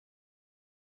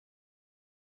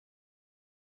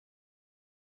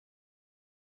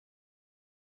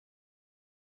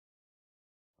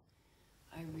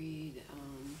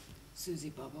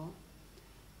Susie Bubble,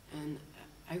 and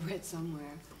I read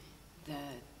somewhere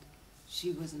that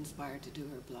she was inspired to do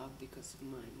her blog because of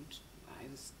mine, which I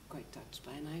was quite touched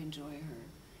by, and I enjoy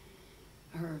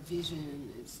her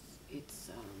vision. It's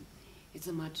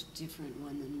a much different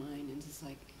one than mine, and it's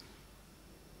like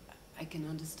I can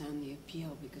understand the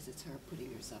appeal because it's her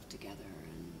putting herself together,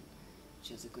 and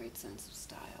she has a great sense of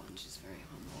style, and she's very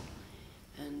humble.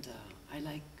 And I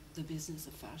like The Business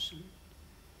of Fashion,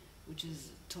 which is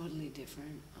totally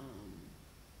different.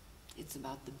 It's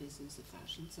about the business of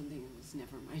fashion, something that was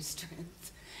never my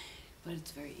strength, but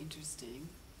it's very interesting.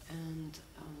 And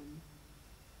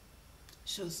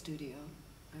Show Studio,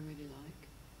 I really like.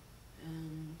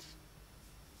 And,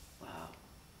 wow,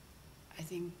 I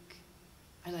think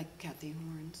I like Kathy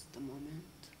Horn's The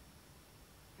Moment.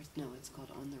 No, it's called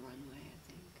On the Runway, I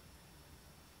think.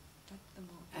 The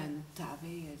Moment. And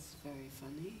Tavi is very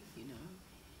funny, you know.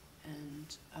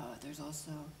 And there's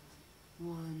also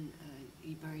one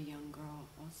very young girl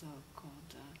also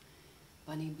called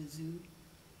Bunny Bazoo.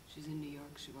 She's in New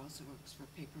York. She also works for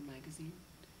Paper Magazine.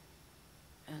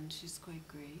 And she's quite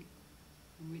great,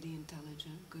 really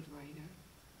intelligent, good writer.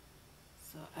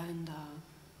 So, and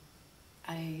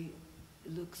I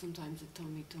look sometimes at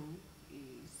Tommy Tone.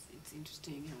 It's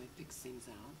interesting how he picks things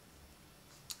out.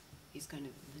 He's kind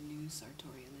of the new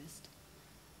sartorialist.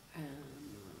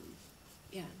 And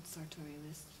yeah,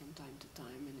 sartorialist from time to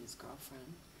time, and his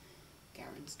girlfriend,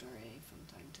 Karen Storey, from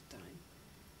time to time.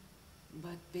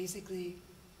 But basically,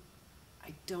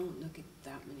 I don't look at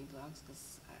that many blogs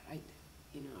because I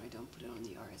don't put it on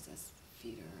the RSS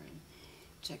feeder and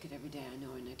check it every day. I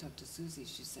know, and I talked to Susie,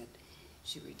 she said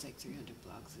she reads like 300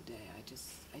 blogs a day.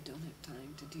 I don't have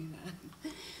time to do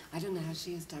that. I don't know how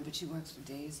she has time, but she works for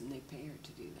days and they pay her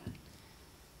to do that.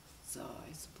 So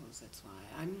I suppose that's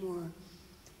why. I'm more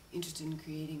interested in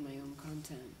creating my own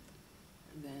content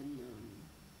than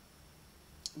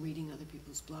reading other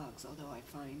people's blogs, although I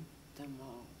find them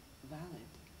all valid.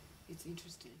 It's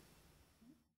interesting.